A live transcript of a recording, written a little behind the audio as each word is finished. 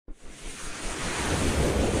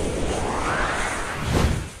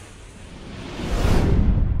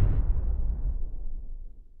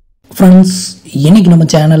Friends, இன்னைக்கு நம்ம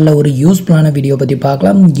சேனலில் ஒரு யூஸ்ஃபுல்லான வீடியோ பற்றி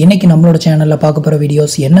பார்க்கலாம். இன்னைக்கு நம்மளோட சேனலில் பார்க்க போகிற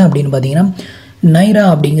வீடியோஸ் என்ன அப்படின்னு பார்த்தீங்கன்னா, நைரா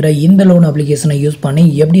அப்படிங்கிற இந்த லோன் அப்ளிகேஷனை யூஸ் பண்ணி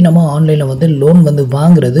எப்படி நம்ம ஆன்லைனில் வந்து லோன் வந்து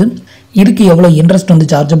வாங்குறது, இதுக்கு எவ்வளோ இன்ட்ரெஸ்ட் வந்து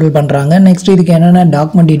சார்ஜபிள் பண்ணுறாங்க, நெக்ஸ்ட் இதுக்கு என்னென்ன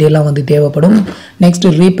டாக்குமெண்ட் டீட்டெயிலாக வந்து தேவைப்படும், நெக்ஸ்ட்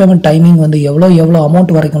ரீபேமெண்ட் டைமிங் வந்து எவ்வளோ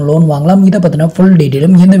அமௌண்ட் வரைக்கும் லோன் வாங்கலாம், இதை பற்றின ஃபுல்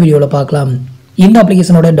டீட்டெயிலும் இந்த வீடியோவில் பார்க்கலாம். இந்த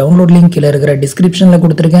அப்ளிகேஷனோட டவுன்லோட் லிங்க் கீழே இருக்கிற டிஸ்கிரிப்ஷனில்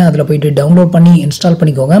கொடுத்துருக்கேன். அதில் போய்ட்டு டவுன்லோட் பண்ணி இன்ஸ்டால்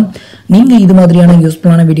பண்ணிக்கோங்க. நீங்கள் இது மாதிரியான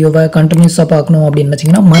யூஸ்ஃபுல்லான வீடியோவை கண்டினியூஸாக பார்க்கணும் அப்படின்னு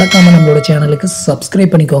நினச்சிங்கன்னா மறக்காமல் நம்மளோட சேனலுக்கு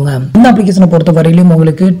சப்ஸ்கிரைப் பண்ணிக்கோங்க. இந்த அப்ளிகேஷனை பொறுத்த வரையிலும்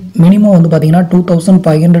உங்களுக்கு மினிமம் வந்து பார்த்தீங்கன்னா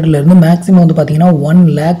 2500 மேக்ஸிமம் வந்து பார்த்தீங்கன்னா 1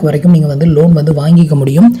 lakh வரைக்கும் நீங்கள் வந்து லோன் வந்து வாங்கிக்க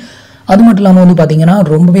முடியும். அது மட்டும் இல்லாமல் வந்து பார்த்தீங்கன்னா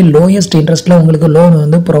ரொம்பவே லோயஸ்ட் இன்ட்ரெஸ்ட்டில் உங்களுக்கு லோன்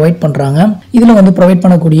வந்து ப்ரொவைட் பண்ணுறாங்க. இதில் வந்து ப்ரொவைட்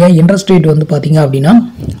பண்ணக்கூடிய இன்ட்ரெஸ்ட் ரேட் வந்து பார்த்தீங்க அப்படின்னா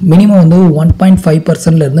மினிமம் வந்து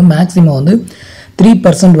 1.5% மேக்ஸிமம் வந்து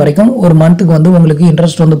 3% வரைக்கும் ஒரு மந்த்துக்கு வந்து உங்களுக்கு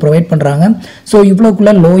இன்ட்ரெஸ்ட் வந்து ப்ரொவைட் பண்ணுறாங்க. ஸோ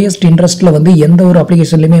இவ்வளோக்குள்ள லோயஸ்ட் இன்ட்ரெஸ்ட்டில் வந்து எந்த ஒரு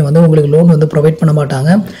அப்ளிகேஷன்லையுமே வந்து உங்களுக்கு லோன் வந்து ப்ரொவைட் பண்ண மாட்டாங்க.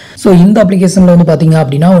 ஸோ இந்த அப்ளிகேஷனில் வந்து பார்த்தீங்க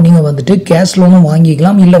அப்படின்னா நீங்கள் வந்துட்டு கேஷ் லோனும்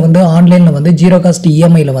வாங்கிக்கலாம், இல்லை வந்து ஆன்லைனில் வந்து ஜீரோ காஸ்ட்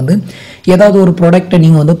இஎம்ஐயில் வந்து ஏதாவது ஒரு ப்ராடக்ட்டை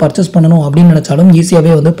நீங்கள் வந்து பர்ச்சேஸ் பண்ணணும் அப்படின்னு நினச்சாலும்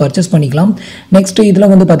ஈஸியாகவே வந்து பர்ச்சேஸ் பண்ணிக்கலாம். நெக்ஸ்ட் இதில்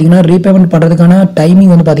வந்து பார்த்தீங்கன்னா ரீபேமெண்ட் பண்ணுறதுக்கான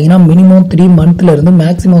டைமிங் வந்து பார்த்தீங்கன்னா மினிமம் 3 months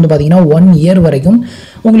மேக்ஸிமம் வந்து பார்த்தீங்கன்னா 1 year வரைக்கும்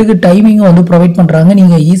உங்களுக்கு டைமிங்கும் வந்து ப்ரொவைட் பண்ணுறாங்க.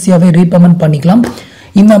 நீங்கள் ஈஸியாகவே ரீபேமெண்ட் பண்ணிக்கலாம்.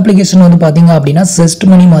 இந்த அப்ளிகேஷன் வந்து பார்த்தீங்க அப்படின்னா செஸ்ட்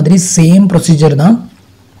மணி மாதிரி சேம் ப்ரொசீஜர் தான்.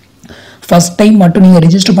 ஃபர்ஸ்ட் டைம் மட்டும் நீங்கள்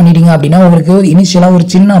ரிஜிஸ்டர் பண்ணிட்டீங்க அப்படின்னா உங்களுக்கு இனிஷியலாக ஒரு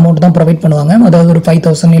சின்ன அமௌண்ட் தான் ப்ரொவைட் பண்ணுவாங்க. அதாவது ஒரு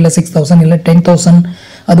 5000 இல்லை 6000 இல்லை 10,000,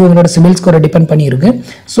 அது உங்களோட சிபில் ஸ்கோரை டிபெண்ட் பண்ணியிருக்கு.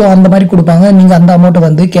 ஸோ அந்த மாதிரி கொடுப்பாங்க. நீங்கள் அந்த அமௌண்ட்டை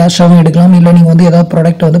வந்து கேஷாகவும் எடுக்கலாம், இல்லை நீங்கள் வந்து ஏதாவது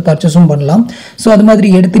ப்ராடக்ட் வந்து பர்ச்சேஸும் பண்ணலாம். ஸோ அது மாதிரி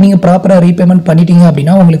எடுத்து நீங்கள் ப்ராப்பராக ரீபேமெண்ட் பண்ணிட்டீங்க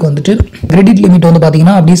அப்படின்னா உங்களுக்கு வந்துட்டு கிரெடிட் லிமிட் வந்து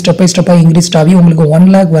பார்த்தீங்கன்னா அப்படியே ஸ்டெப் பை ஸ்டெப்பாக இன்க்ரீஸ் ஆகி உங்களுக்கு 1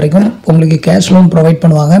 lakh வரைக்கும் உங்களுக்கு கேஷ் லோன் ப்ரொவைட்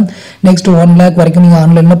பண்ணுவாங்க. நெக்ஸ்ட் 1 lakh வரைக்கும் நீங்கள்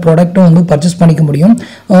ஆன்லைனில் ப்ராடக்ட்டும் வந்து பர்ச்சேஸ் பண்ணிக்க முடியும்.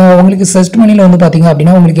 உங்களுக்கு செஸ்ட் மணியில் வந்து பார்த்தீங்க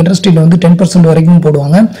அப்படின்னா உங்களுக்கு இன்ட்ரெஸ்ட் ரேட் வந்து 10% வரைக்கும்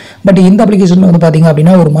போடுவாங்க. பட் இந்த அப்ளிகேஷன் வந்து பார்த்தீங்க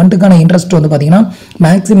அப்படின்னா ஒரு மந்த்துக்கான இன்ட்ரெஸ்ட் வந்து பார்த்தீங்கன்னா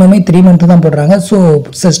மேக்ஸிமமே 3 months தான் போடுறாங்க. ஸோ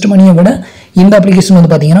செஸ்ட் மணியை விட இந்த அப்ளிகேஷன் வந்து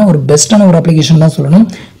பார்த்தீங்கன்னா ஒரு பெஸ்ட்டான ஒரு அப்ளிகேஷன் தான் சொல்லணும்.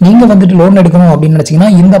 நீங்கள் வந்துட்டு லோன் எடுக்கணும் அப்படின்னு நினச்சிங்கன்னா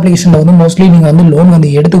இந்த அப்ளிகேஷனில் வந்து மோஸ்ட்லி நீங்கள் வந்து லோன் வந்து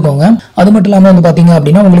எடுத்துக்கோங்க. அது மட்டும் இல்லாமல் வந்து பார்த்தீங்க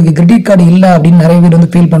அப்படின்னா உங்களுக்கு கிரெடிட் கார்டு இல்லை அப்படின்னு நிறைய பேர் வந்து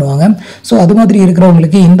ஃபீல் பண்ணுவாங்க. ஸோ அது மாதிரி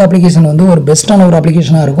இருக்கிறவங்களுக்கு இந்த அப்ளிகேஷன் வந்து ஒரு பெஸ்ட்டான ஒரு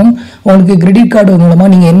அப்ளிகேஷனாக இருக்கும். உங்களுக்கு கிரெடிட் கார்டு மூலமாக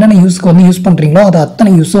நீங்கள் என்னென்ன யூஸ்க்கு வந்து யூஸ் பண்ணுறீங்களோ அது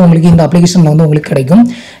அத்தனை யூஸும் உங்களுக்கு இந்த அப்ளிகேஷனில் வந்து உங்களுக்கு கிடைக்கும்.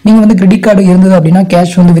 நீங்கள் வந்து கிரெடிட் கார்டு இருந்தது அப்படின்னா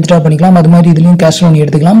கேஷ் வந்து வித்ட்ரா பண்ணிக்கலாம். அது மாதிரி இதுலேயும் கேஷ் லோன்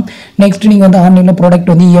எடுத்துக்கலாம். நெக்ஸ்ட் நீங்கள் வந்து ஆன்லைனில்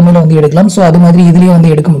ப்ராடக்ட் வந்து இஎம்ஐல வந்து எடுக்கலாம். ஸோ அது மாதிரி இதுலேயும்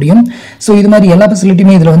வந்து எடுக்க முடியும். ஸோ இது மாதிரி எல்லா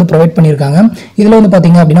ஃபெசிலிட்டியுமே இதில் வந்து ப்ரொவைட் பண்ணியிருக்காங்க. இதில் வந்து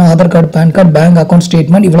பார்த்தீங்க அப்படின்னா Aadhaar card, pan card, bank account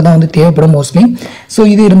statement இவ்வளோ தான் வந்து தேவைப்படும் மோஸ்ட்லி. ஸோ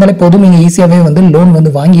இது இருந்தாலே போதும், நீங்கள் ஈஸியாகவே வந்து லோன்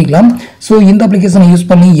வந்து வாங்கிக்கலாம். ஸோ இந்த அப்ளிகேஷனை யூஸ்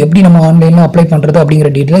பண்ணி எப்படி நம்ம ஆன்லைனில் அப்ளை பண்ணுறது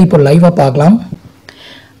அப்படிங்கிற டீட்டெயிலாக இப்போ லைவாக பார்க்கலாம்.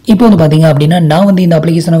 இப்போ வந்து பார்த்தீங்க அப்படின்னா நான் வந்து இந்த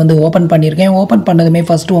அப்ளிகேஷனை வந்து ஓப்பன் பண்ணியிருக்கேன். ஓப்பன் பண்ணதுமே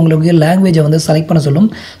ஃபஸ்ட்டு உங்களுக்கு லாங்குவேஜை வந்து செலக்ட் பண்ண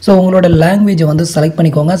சொல்லும். ஸோ உங்களோட லாங்குவேஜை வந்து செலக்ட்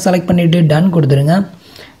பண்ணிக்கோங்க. செலக்ட் பண்ணிவிட்டு டன் கொடுத்துருங்க.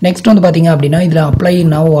 நெக்ஸ்ட் வந்து பார்த்தீங்க அப்படின்னா இதில் அப்ளை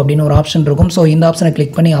நவ் அப்படின்னு ஒரு ஆப்ஷன் இருக்கும். ஸோ இந்த ஆப்ஷனை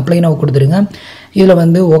கிளிக் பண்ணி அப்ளை நவ் கொடுத்துருங்க. இதில்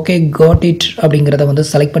வந்து ஓகே காட் இட் அப்படிங்கிறத வந்து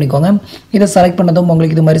செலக்ட் பண்ணிக்கோங்க. இதை செலக்ட் பண்ணதும்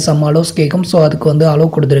உங்களுக்கு இது மாதிரி சம் அலோஸ் கேட்கும். ஸோ அதுக்கு வந்து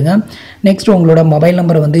அலோவ் கொடுத்துருங்க. நெக்ஸ்ட் உங்களோட மொபைல்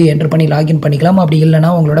நம்பரை வந்து என்ட்ரு பண்ணி லாகின் பண்ணிக்கலாம். அப்படி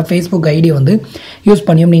இல்லைனா உங்களோட ஃபேஸ்புக் ஐடியை வந்து யூஸ்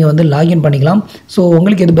பண்ணியும் நீங்கள் வந்து லாகின் பண்ணிக்கலாம். ஸோ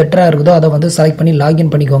உங்களுக்கு எது பெட்டராக இருக்குதோ அதை வந்து செலக்ட் பண்ணி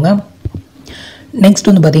லாகின் பண்ணிக்கோங்க. நெக்ஸ்ட்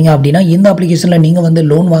வந்து பார்த்தீங்க அப்படின்னா இந்த அப்ளிகேஷனில் நீங்கள் வந்து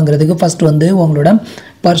லோன் வாங்குறதுக்கு ஃபஸ்ட் வந்து உங்களோட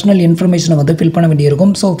பர்சனல் இன்ஃபர்மேஷனை வந்து ஃபில் பண்ண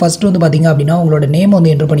வேண்டியிருக்கும். ஸோ ஃபஸ்ட்டு வந்து பார்த்தீங்க அப்படின்னா உங்களோட நேம் வந்து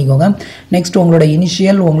என்ட்ரு பண்ணிக்கோங்க. நெக்ஸ்ட் உங்களோட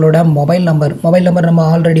இனிஷியல், உங்களோட மொபைல் நம்பர் நம்ம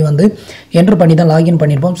ஆல்ரெடி வந்து என்ட்ரு பண்ணி தான் லாகின்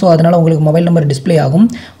பண்ணியிருப்போம். ஸோ அதனால் உங்களுக்கு மொபைல் நம்பர் டிஸ்பிளே ஆகும்.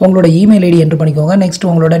 உங்களோட இமெயில் ஐடி என்ட்ரு பண்ணிக்கோங்க. நெக்ஸ்ட்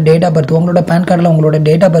உங்களோட டேட் ஆஃப் பர்த், உங்களோட பேன் கார்டில் உங்களோட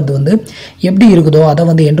டேட் ஆஃப் பர்த் வந்து எப்படி இருக்குதோ அதை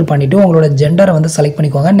வந்து என்ட்ரு பண்ணிவிட்டு உங்களோட ஜெண்டரை வந்து செலக்ட்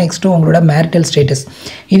பண்ணிக்கோங்க. நெக்ஸ்ட்டு உங்களோட மேரிட்டல் ஸ்டேட்டஸ்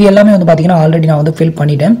இது எல்லாமே வந்து பார்த்தீங்கன்னா ஆல்ரெடி நான் வந்து ஃபில்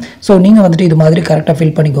பண்ணிட்டேன். ஸோ நீங்கள் வந்துட்டு இது மாதிரி கரெக்டாக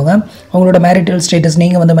ஃபில் பண்ணிக்கோங்க. உங்களோட மேரிட்டல் ஸ்டேட்டஸ்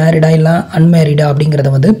நீங்கள் வந்து மேரிடா இல்லை அன்மேரிடா அப்படிங்கிறத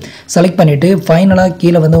வந்து செலக்ட் பண்ணிவிட்டு ஃபைனலாக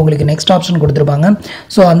கீழே வந்து உங்களுக்கு நெக்ஸ்ட் ஆப்ஷன் கொடுத்துருப்பாங்க.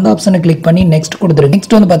 ஸோ அந்த ஆப்ஷனை கிளிக் பண்ணி நெக்ஸ்ட் கொடுத்துருங்க.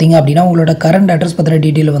 நெக்ஸ்ட் வந்து பார்த்தீங்க அப்படின்னா உங்களோட கரண்ட் அட்ரஸ் பற்றின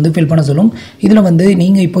டீட்டெயில் வந்து ஃபில் பண்ண சொல்லும். இதில் வந்து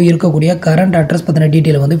நீங்கள் இப்போ இருக்கக்கூடிய கரண்ட் அட்ரஸ் பற்றின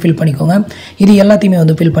டீட்டெயில் வந்து ஃபில் பண்ணிக்கோங்க. இது எல்லாத்தையுமே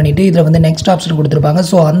வந்து ஃபில் பண்ணிவிட்டு இதில் வந்து நெக்ஸ்ட் ஆப்ஷன் கொடுத்துருப்பாங்க.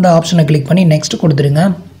 ஸோ அந்த ஆப்ஷனை கிளிக் பண்ணி நெக்ஸ்ட் கொடுத்துருங்க.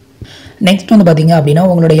 நெக்ஸ்ட் வந்து பார்த்தீங்க அப்படின்னா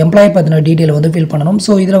உங்களோட எம்ப்ளாயி பற்றின டீட்டெயில் வந்து ஃபில் பண்ணணும்.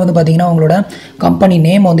 ஸோ இதில் வந்து பார்த்தீங்கன்னா உங்களோட கம்பெனி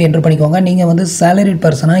நேம் வந்து என்ட்ரு பண்ணிக்கோங்க. நீங்கள் வந்து சேலரிட்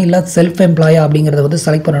பர்சனா இல்லை செல்ஃப் எம்ப்ளாயா அப்படிங்கிறத வந்து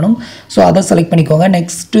செலக்ட் பண்ணணும். ஸோ அதை செலக்ட் பண்ணிக்கோங்க.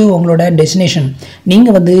 நெக்ஸ்ட்டு உங்களோட டெஸ்டினேஷன்,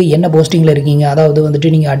 நீங்கள் வந்து என்ன போஸ்டிங்கில் இருக்கீங்க, அதாவது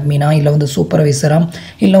வந்துட்டு நீங்கள் அட்மினா இல்லை வந்து சூப்பர்வைசராக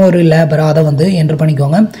இல்லை ஒரு லேபரா, அதை வந்து என்ட்ரு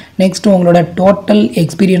பண்ணிக்கோங்க. நெக்ஸ்ட்டு உங்களோட டோட்டல்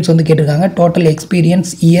எக்ஸ்பீரியன்ஸ் வந்து கேட்டிருக்காங்க. டோட்டல்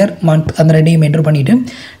எக்ஸ்பீரியன்ஸ் இயர், மந்த் அந்த ரெண்டையும் என்ட்ரு பண்ணிவிட்டு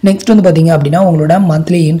நெக்ஸ்ட் வந்து பார்த்தீங்க அப்படின்னா உங்களோட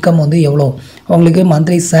மந்த்லி இன்கம் வந்து எவ்வளோ, உங்களுக்கு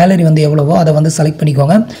மந்த்லி சேலரி வந்து எவ்வளவோ அதை வந்து செலக்ட்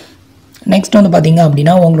பண்ணிக்கோங்க. நெக்ஸ்ட் வந்து பார்த்தீங்க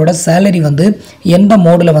அப்படின்னா உங்களோட சேலரி வந்து எந்த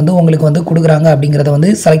மோடில் வந்து உங்களுக்கு வந்து கொடுக்குறாங்க அப்படிங்கிறத வந்து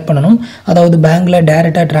செலக்ட் பண்ணணும். அதாவது பேங்க்கில்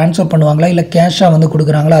டேரெக்டாக ட்ரான்ஸ்ஃபர் பண்ணுவாங்களா இல்லை கேஷாக வந்து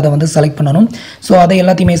கொடுக்குறாங்களா அதை வந்து செலக்ட் பண்ணணும். ஸோ அதை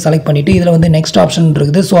எல்லாத்தையுமே செலக்ட் பண்ணிவிட்டு இதில் வந்து நெக்ஸ்ட் ஆப்ஷன்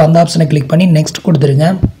இருக்குது. ஸோ அந்த ஆப்ஷனை கிளிக் பண்ணி நெக்ஸ்ட் கொடுத்துருங்க.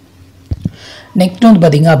 நெக்ஸ்ட் வந்து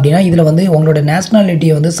பார்த்தீங்க அப்படின்னா இதில் வந்து உங்களோட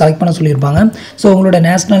நேஷ்னாலிட்டியை வந்து செலக்ட் பண்ண சொல்லியிருப்பாங்க. ஸோ உங்களோட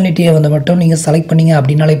நேஷ்னாலிட்டியை வந்து மட்டும் நீங்கள் செலக்ட் பண்ணிங்க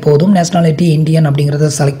அப்படின்னாலே போதும். நேஷ்னாலிட்டி இந்தியன் அப்படிங்கிறத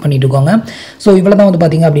செலக்ட் பண்ணிட்டு இருக்கோங்க. ஸோ இவ்வளோ தான் வந்து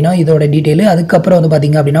பார்த்தீங்க அப்படின்னா இதோட டீட்டெயில். அதுக்கப்புறம் வந்து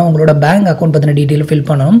பார்த்தீங்க அப்படின்னா உங்களோட பேங்க் அக்கௌண்ட் பற்றின டீட்டெயில் ஃபில்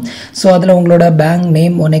பண்ணணும். ஸோ அதில் உங்களோட பேங்க்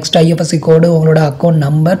நேம், நெக்ஸ்ட் ஐஎஃப்எஸ்சி கோடு, உங்களோட அக்கௌண்ட்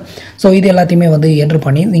நம்பர், ஸோ இது எல்லாத்தையுமே வந்து என்ட்ரு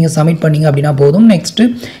பண்ணி நீங்கள் சப்மிட் பண்ணிங்க அப்படின்னா போதும். நெக்ஸ்ட்டு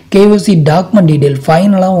கேஒசி டாக்குமெண்ட் டீட்டெயில்,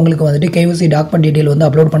 ஃபைனலாக உங்களுக்கு வந்துட்டு கேஒசி டாக்குமெண்ட் டீட்டெயில் வந்து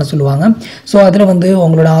அப்லோட் பண்ண சொல்லுவாங்க. ஸோ அதில் வந்து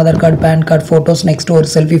உங்களோட Aadhaar card, pan card, photos, next ஒரு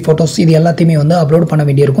செல்ஃபி ஃபோட்டோஸ், இது எல்லாத்தையுமே வந்து அப்லோட் பண்ண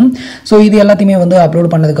வேண்டியிருக்கும். ஸோ இது எல்லாத்தையுமே வந்து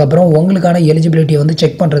அப்லோட் பண்ணதுக்கப்புறம் உங்களுக்கான எலிஜிபிலிட்டியை வந்து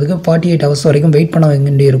செக் பண்ணுறதுக்கு 48 ஹவர்ஸ் வரைக்கும் வெயிட் பண்ண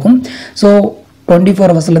வேண்டியிருக்கும். ஸோ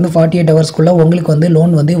 24 ஹவர்ஸ்லேருந்து 48 ஹவர்ஸ்க்குள்ளே உங்களுக்கு வந்து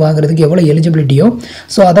லோன் வந்து வாங்குறதுக்கு எவ்வளோ எலிஜிபிலிட்டியோ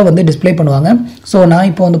ஸோ அதை வந்து டிஸ்பிளே பண்ணுவாங்க. ஸோ நான்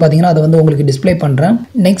இப்போ வந்து பார்த்தீங்கன்னா அதை வந்து உங்களுக்கு டிஸ்பிளே பண்ணுறேன்.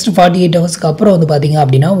 நெக்ஸ்ட் 48 ஹவர்ஸ்க்கு அப்புறம் வந்து பார்த்தீங்க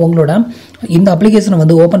அப்படின்னா உங்களோட இந்த அப்ளிகேஷனை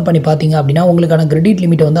வந்து ஓப்பன் பண்ணி பார்த்தீங்க அப்படின்னா உங்களுக்கான கிரெடிட்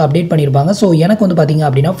லிமிட்டை வந்து அப்டேட் பண்ணியிருப்பாங்க. ஸோ எனக்கு வந்து பார்த்தீங்க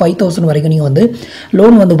அப்படின்னா 5000 வரைக்கும் நீங்கள் வந்து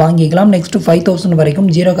லோன் வந்து வாங்கிக்கலாம். நெக்ஸ்ட் 5000 வரைக்கும்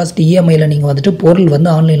ஜீரோ காஸ்ட் இஎம்ஐயில் நீங்கள் வந்துட்டு பொருள்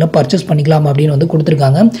வந்து ஆன்லைனில் பர்ச்சேஸ் பண்ணிக்கலாம் அப்படின்னு வந்து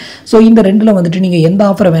கொடுத்துருக்காங்க. ஸோ இந்த ரெண்டில் வந்துட்டு நீங்கள் எந்த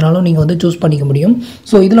ஆஃபரை வேணாலும் நீங்கள் வந்து சூஸ் பண்ணிக்க முடியும்.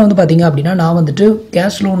 ஸோ இதில் வந்து பார்த்தீங்க அப்படின்னா நான் வந்துட்டு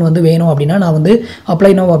கேஷ் லோன் வந்து வேணும் அப்படின்னா நான் வந்து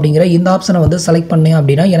அப்ளை நவ் அப்படிங்கிற இந்த ஆப்ஷனை வந்து செலக்ட் பண்ணேன்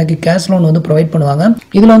அப்படின்னா எனக்கு கேஷ் லோன் வந்து ப்ரொவைட் பண்ணுவாங்க.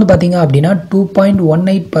 இதில் வந்து பார்த்தீங்க அப்படின்னா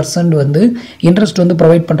 2.18% வந்து இன்ட்ரெஸ்ட் வந்து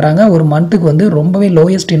ப்ரொவைட் பண்ணுறாங்க. ஒரு மந்த்துக்கு வந்து ரொம்பவே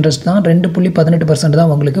லோயஸ்ட் இன்ட்ரெஸ்ட் தான், 2.18%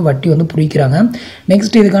 தான் உங்களுக்கு வட்டி வந்து பிடிக்கிறாங்க.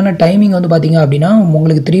 நெக்ஸ்ட் இதுக்கான டைமிங் வந்து பார்த்தீங்க அப்படின்னா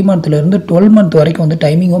உங்களுக்கு 3 மந்த்லேருந்து 12 மந்த் வரைக்கும் வந்து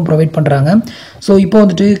டைமிங்கும் ப்ரொவைட் பண்ணுறாங்க. ஸோ இப்போ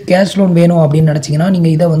வந்துட்டு கேஷ் லோன் வேணும் அப்படின்னு நினச்சிங்கன்னா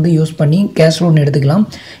நீங்கள் இதை வந்து யூஸ் பண்ணி கேஷ் லோன் எடுத்துக்கலாம்.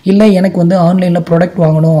 இல்லை எனக்கு வந்து ஆன்லைனில் ப்ராடக்ட்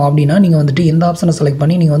வாங்கணும் அப்படின்னா நீங்கள் வந்துட்டு இந்த ஆப்ஷனை செலக்ட்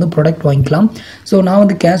பண்ணி நீங்கள் வந்து ப்ராடக்ட் வாங்கிக்கலாம். ஸோ நான்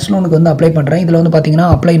வந்து கேஷ் லோனுக்கு வந்து அப்ளை பண்ணுறேன். இதில் வந்து பார்த்தீங்கன்னா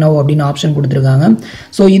அப்ளை நவ் அப்படின்னு ஆப்ஷன் கொடுத்துருக்காங்க.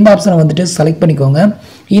 ஸோ இந்த ஆப்ஷனை வந்துட்டு செலக்ட் பண்ணிக்கோங்க.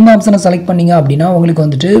 இந்த ஆப்ஷனை செலக்ட் பண்ணிங்க அப்படின்னா உங்களுக்கு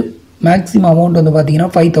வந்துட்டு மேக்ஸிமம் அமௌண்ட் வந்து பார்த்தீங்கன்னா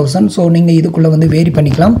 5000. ஸோ நீங்கள் இதுக்குள்ளே வந்து வேரி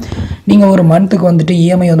பண்ணிக்கலாம். நீங்கள் ஒரு மந்த்துக்கு வந்துட்டு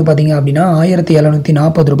இஎம்ஐ வந்து பார்த்தீங்க அப்படின்னா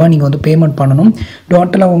 1740 ரூபாய் நீங்கள் வந்து பேமெண்ட் பண்ணணும்.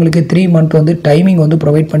 டோட்டலாக உங்களுக்கு 3 மந்த் வந்து டைமிங் வந்து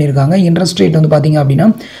ப்ரொவைட் பண்ணியிருக்காங்க. இன்ட்ரெஸ்ட் ரேட் வந்து பார்த்தீங்க அப்படின்னா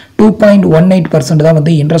 2.18% தான்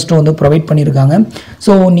வந்து இன்ட்ரெஸ்ட்டும் வந்து ப்ரொவைட் பண்ணியிருக்காங்க.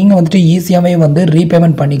 ஸோ நீங்கள் வந்துட்டு ஈஸியாகவே வந்து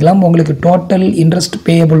ரீபேமெண்ட் பண்ணிக்கலாம். உங்களுக்கு டோட்டல் இன்ட்ரெஸ்ட்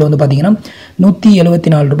பேயபிள் வந்து பார்த்தீங்கன்னா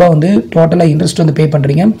 174 ரூபாய் வந்து டோட்டலாக இன்ட்ரெஸ்ட் வந்து பே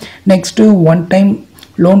பண்ணுறீங்க. Next one time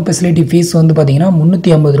loan facility fees வந்து பார்த்தீங்கன்னா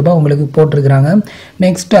 350 ரூபாய் உங்களுக்கு போட்டிருக்கிறாங்க.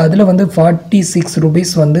 நெக்ஸ்ட் அதில் வந்து 46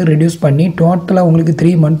 ருபீஸ் வந்து ரெடியூஸ் பண்ணி டோட்டலாக உங்களுக்கு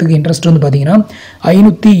 3 மந்த்துக்கு இன்ட்ரெஸ்ட் வந்து பார்த்தீங்கன்னா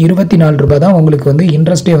 524 ரூபாய் தான் உங்களுக்கு வந்து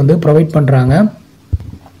இன்ட்ரெஸ்ட்டே வந்து ப்ரொவைட் பண்ணுறாங்க.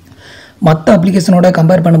 மற்ற அப்ளிகேஷனோட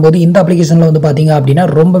கம்பேர் பண்ணும்போது இந்த அப்ளிகேஷனில் வந்து பார்த்தீங்க அப்படின்னா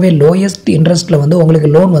ரொம்பவே லோயஸ்ட் இன்ட்ரெஸ்ட்டில் வந்து உங்களுக்கு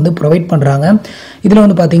லோன் வந்து ப்ரொவைட் பண்ணுறாங்க. இதில்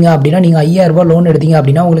வந்து பார்த்தீங்க அப்படின்னா நீங்கள் 5000 ரூபாய் லோன் எடுத்தீங்க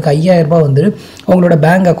அப்படின்னா உங்களுக்கு 5000 ரூபாய் வந்து உங்களோட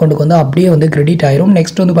பேங்க் அக்கௌண்ட்டுக்கு வந்து அப்படியே வந்து கிரெடிட் ஆயிரும்.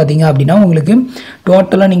 நெக்ஸ்ட் வந்து பார்த்தீங்க அப்படின்னா உங்களுக்கு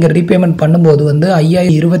டோட்டலாக நீங்கள் ரீபேமெண்ட் பண்ணும்போது வந்து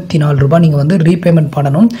 5024 ரூபாய் நீங்கள் வந்து ரீபேமெண்ட்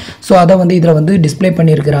பண்ணணும். ஸோ அதை வந்து இதில் வந்து டிஸ்பிளே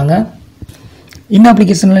பண்ணியிருக்கிறாங்க. இந்த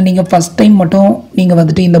அப்ளிகேஷனில் நீங்கள் ஃபஸ்ட் டைம் மட்டும் நீங்கள்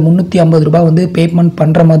வந்துட்டு இந்த 350 ரூபாய் வந்து பேமெண்ட்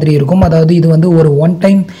பண்ணுற மாதிரி இருக்கும். அதாவது இது வந்து ஒரு ஒன்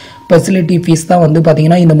டைம் ஃபெசிலிட்டி ஃபீஸ் தான் வந்து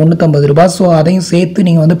பார்த்தீங்கன்னா இந்த 350 ரூபாய். ஸோ அதையும் சேர்த்து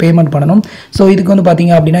நீங்கள் வந்து பேமெண்ட் பண்ணணும். ஸோ இதுக்கு வந்து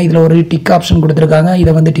பார்த்தீங்க அப்படின்னா இதில் ஒரு டிக் ஆப்ஷன் கொடுத்துருக்காங்க.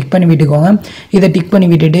 இதை வந்து டிக் பண்ணி விட்டுக்கோங்க. இதை டிக் பண்ணி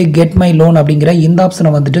விட்டுட்டு கெட் மை லோன் அப்படிங்கிற இந்த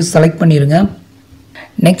ஆப்ஷனை வந்துட்டு செலக்ட் பண்ணிடுங்க.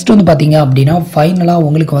 நெக்ஸ்ட் வந்து பார்த்தீங்க அப்படின்னா ஃபைனலாக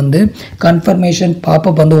உங்களுக்கு வந்து கன்ஃபர்மேஷன்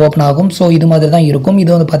பாப்பப் வந்து ஓப்பன் ஆகும். ஸோ இது மாதிரி தான் இருக்கும்.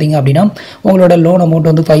 இது வந்து பார்த்தீங்க அப்படின்னா உங்களோட லோன் அமௌண்ட்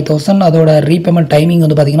வந்து 5000, அதோட ரீபேமெண்ட் டைமிங்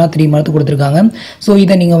வந்து பார்த்தீங்கன்னா 3 மந்த் கொடுத்துருக்காங்க. ஸோ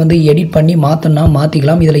இதை நீங்கள் வந்து எடிட் பண்ணி மாற்றணும்னா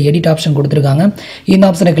மாற்றிக்கலாம். இதில் எடிட் ஆப்ஷன் கொடுத்துருக்காங்க. இந்த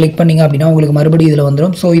ஆப்ஷனை கிளிக் பண்ணிங்க அப்படின்னா உங்களுக்கு மறுபடியும் இதில்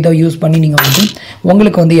வந்துடும். ஸோ இதை யூஸ் பண்ணி நீங்கள் வந்து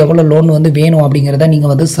உங்களுக்கு வந்து எவ்வளோ லோன் வந்து வேணும் அப்படிங்கிறத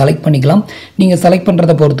நீங்கள் வந்து செலக்ட் பண்ணிக்கலாம். நீங்கள் செலக்ட்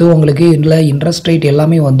பண்ணுறதை பொறுத்து உங்களுக்கு இதில் இன்ட்ரெஸ்ட் ரேட்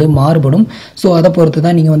எல்லாமே வந்து மாறுபடும். ஸோ அதை பொறுத்து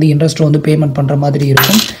தான் நீங்கள் வந்து இன்ட்ரெஸ்ட் வந்து பேமெண்ட் பண்ணுற மாதிரி இருக்கும்.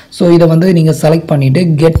 ஸோ இதை வந்து நீங்கள் செலக்ட் பண்ணிவிட்டு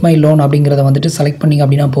கெட் மை லோன் அப்படிங்கிறத வந்துட்டு செலக்ட் பண்ணிங்க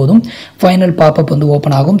அப்படின்னா போதும். ஃபைனல் பாப்பப் வந்து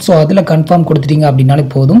ஓப்பன் ஆகும். ஸோ அதில் கன்ஃபார்ம் கொடுத்துட்டீங்க அப்படின்னாலே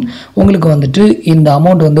போதும். உங்களுக்கு வந்துட்டு இந்த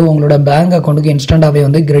அமௌண்ட் வந்து உங்களோட பேங்க் அக்கௌண்ட்டுக்கு இன்ஸ்டண்ட்டாகவே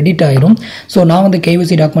வந்து கிரெடிட் ஆயிரும். ஸோ நான் வந்து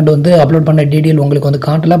கேஒசி டாக்குமெண்ட் வந்து அப்லோட் பண்ண டீட்டெயில் உங்களுக்கு வந்து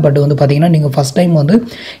காட்டல. பட் வந்து பார்த்தீங்கன்னா நீங்கள் ஃபஸ்ட் டைம் வந்து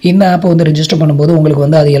இந்த ஆப்பை வந்து ரெஜிஸ்டர் பண்ணும்போது உங்களுக்கு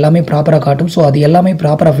வந்து அது எல்லாமே ப்ராப்பராக காட்டும். ஸோ அது எல்லாமே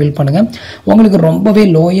ப்ராப்பராக ஃபில் பண்ணுங்கள். உங்களுக்கு ரொம்பவே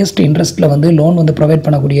லோயஸ்ட் இன்ட்ரெஸ்ட்டில் வந்து லோன் வந்து ப்ரொவைட்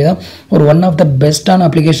பண்ணக்கூடியதாக ஒரு ஒன் ஆஃப் த பெஸ்ட்டான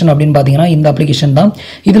அப்ளிகேஷன் அப்படின்னு பார்த்தீங்கன்னா இந்த அப்ளிகேஷன் தான்.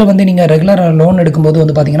 பண்ணலாம். இதில் வந்து நீங்கள் ரெகுலராக லோன் எடுக்கும்போது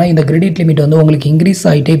வந்து பார்த்தீங்கன்னா இந்த கிரெடிட் லிமிட் வந்து உங்களுக்கு இன்க்ரீஸ்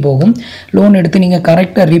ஆகிட்டே போகும். லோன் எடுத்து நீங்கள்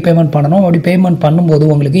கரெக்டாக ரீபேமெண்ட் பண்ணணும். அப்படி பேமெண்ட் பண்ணும்போது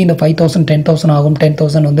உங்களுக்கு இந்த 5,000 10,000 ஆகும்.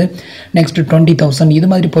 10,000 வந்து நெக்ஸ்ட் 20,000 இது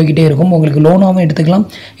மாதிரி போய்கிட்டே இருக்கும். உங்களுக்கு லோனாகவும் எடுத்துக்கலாம்.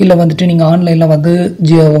 இல்லை வந்துட்டு நீங்கள் ஆன்லைனில் வந்து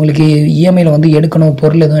உங்களுக்கு இஎம்ஐயில் வந்து எடுக்கணும்,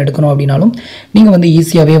 பொருள் எதுவும் எடுக்கணும் அப்படின்னாலும் நீங்கள் வந்து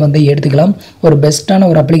ஈஸியாகவே வந்து எடுத்துக்கலாம். ஒரு பெஸ்ட்டான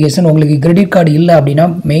ஒரு அப்ளிகேஷன். உங்களுக்கு கிரெடிட் கார்டு இல்லை அப்படின்னா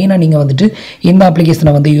மெயினாக நீங்கள் வந்துட்டு இந்த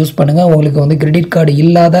அப்ளிகேஷனை வந்து யூஸ் பண்ணுங்கள். உங்களுக்கு வந்து கிரெடிட் கார்டு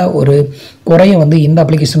இல்லாத ஒரு குறைய வந்து இந்த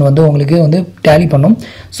அப்ளிகேஷன் வந்து உங்களுக்கு வந்து டேலி பண்ணும்.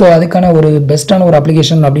 ஸோ அதுக்கான ஒரு பெஸ்ட்டான ஒரு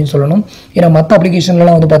அப்ளிகேஷன் அப்படின்னு சொல்லணும். ஏன்னா மற்ற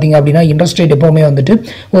அப்ளிகேஷன்லாம் வந்து பார்த்தீங்க அப்படின்னா இன்ட்ரெஸ்ட் ரேட் எப்போவுமே வந்துட்டு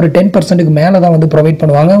ஒரு 10% மேலே தான் வந்து ப்ரொவைட்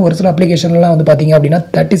பண்ணுவாங்க. ஒரு சில அப்ளிகேஷன்லாம் வந்து பார்த்தீங்க அப்படின்னா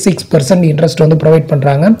 36% இன்ட்ரெஸ்ட் வந்து ப்ரொவைட்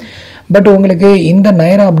பண்ணுறாங்க. பட் உங்களுக்கு இந்த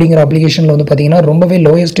நைரா அப்படிங்கிற அப்ளிகேஷனில் வந்து பார்த்தீங்கன்னா ரொம்பவே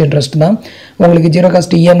லோயஸ்ட் இன்ட்ரெஸ்ட் தான். உங்களுக்கு ஜீரோ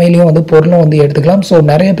காஸ்ட் இஎம்ஐலையும் வந்து பொருளும் வந்து எடுத்துக்கலாம். ஸோ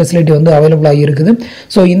நிறைய ஃபெசிலிட்டி வந்து அவைலபிளாக இருக்குது.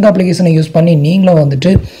 ஸோ இந்த அப்ளிகேஷனை யூஸ் பண்ணி நீங்களும்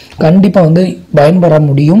வந்துட்டு கண்டிப்பாக வந்து பயன்பெற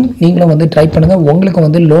முடியும். நீங்களும் வந்து ட்ரை பண்ணுங்கள், உங்களுக்கு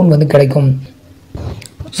வந்து லோன் வந்து கிடைக்கும்.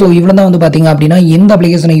 ஸோ இவ்வளோ தான் வந்து பார்த்தீங்க அப்படின்னா இந்த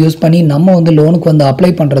அப்ளிகேஷனை யூஸ் பண்ணி நம்ம வந்து லோனுக்கு வந்து அப்ளை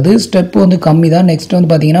பண்ணுறது ஸ்டெப் வந்து கம்மி தான். நெக்ஸ்ட் வந்து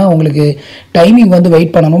பார்த்தீங்கன்னா உங்களுக்கு டைமிங் வந்து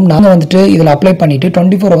வெயிட் பண்ணணும். நாங்கள் வந்துட்டு இதில் அப்ளை பண்ணிவிட்டு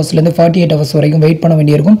 24 ஹவர்ஸ்லேருந்து 48 ஹவர்ஸ் வரைக்கும் வெயிட் பண்ண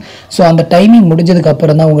வேண்டியிருக்கும். ஸோ அந்த டைமிங் முடிஞ்சதுக்கு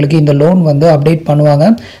அப்புறம் தான் உங்களுக்கு இந்த லோன் வந்து அப்டேட் பண்ணுவாங்க.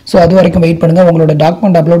 ஸோ அது வரைக்கும் வெயிட் பண்ணுங்கள். உங்களோட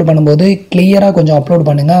டாக்குமெண்ட் அப்லோட் பண்ணும்போது கிளியராக கொஞ்சம் அப்லோட்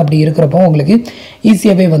பண்ணுங்கள். அப்படி இருக்கிறப்போ உங்களுக்கு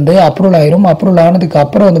ஈஸியாகவே வந்து அப்ரூவல் ஆயிரும். அப்ரூவல் ஆனதுக்கு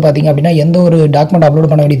அப்புறம் வந்து பார்த்தீங்க அப்படின்னா எந்த ஒரு டாக்குமெண்ட் அப்லோட்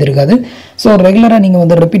பண்ண வேண்டியது இருக்காது. ஸோ ரெகுலராக நீங்கள்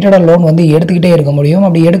வந்து ரிப்பீட்டடாக லோன் வந்து எடுத்துக்கிட்டே இருக்க முடியும்.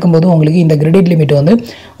 அப்படி எடுக்கும்போது உங்களுக்கு இந்த கிரெடிட் லிமிட் வந்து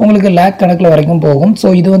உங்களுக்கு லேக் கணக்கில் வரைக்கும் போகும். ஸோ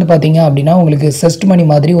இது வந்து பார்த்தீங்க அப்படின்னா உங்களுக்கு செஸ்ட் மணி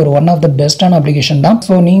மாதிரி ஒரு ஒன் ஆஃப் த பெஸ்ட்டான அப்ளிகேஷன் தான்.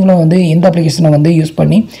 ஸோ நீங்களும் வந்து இந்த அப்ளிகேஷனை வந்து யூஸ்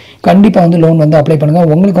பண்ணி கண்டிப்பாக வந்து லோன் வந்து அப்ளை பண்ணுங்கள்.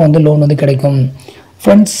 உங்களுக்கு வந்து லோன் வந்து கிடைக்கும்.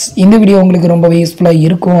 ஃப்ரெண்ட்ஸ், இந்த வீடியோ உங்களுக்கு ரொம்ப யூஸ்ஃபுல்லாக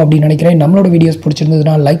இருக்கும் அப்படின்னு நினைக்கிறேன். நம்மளோட வீடியோஸ்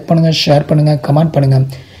பிடிச்சிருந்ததுன்னா லைக் பண்ணுங்கள், ஷேர் பண்ணுங்கள், கமெண்ட் பண்ணுங்கள்.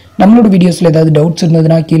 நம்மளோட வீடியோஸில் ஏதாவது டவுட்ஸ்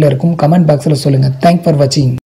இருந்ததுன்னா கீழே இருக்கும் கமெண்ட் பாக்ஸில் சொல்லுங்கள். தேங்க்ஸ் ஃபார் வாட்சிங்.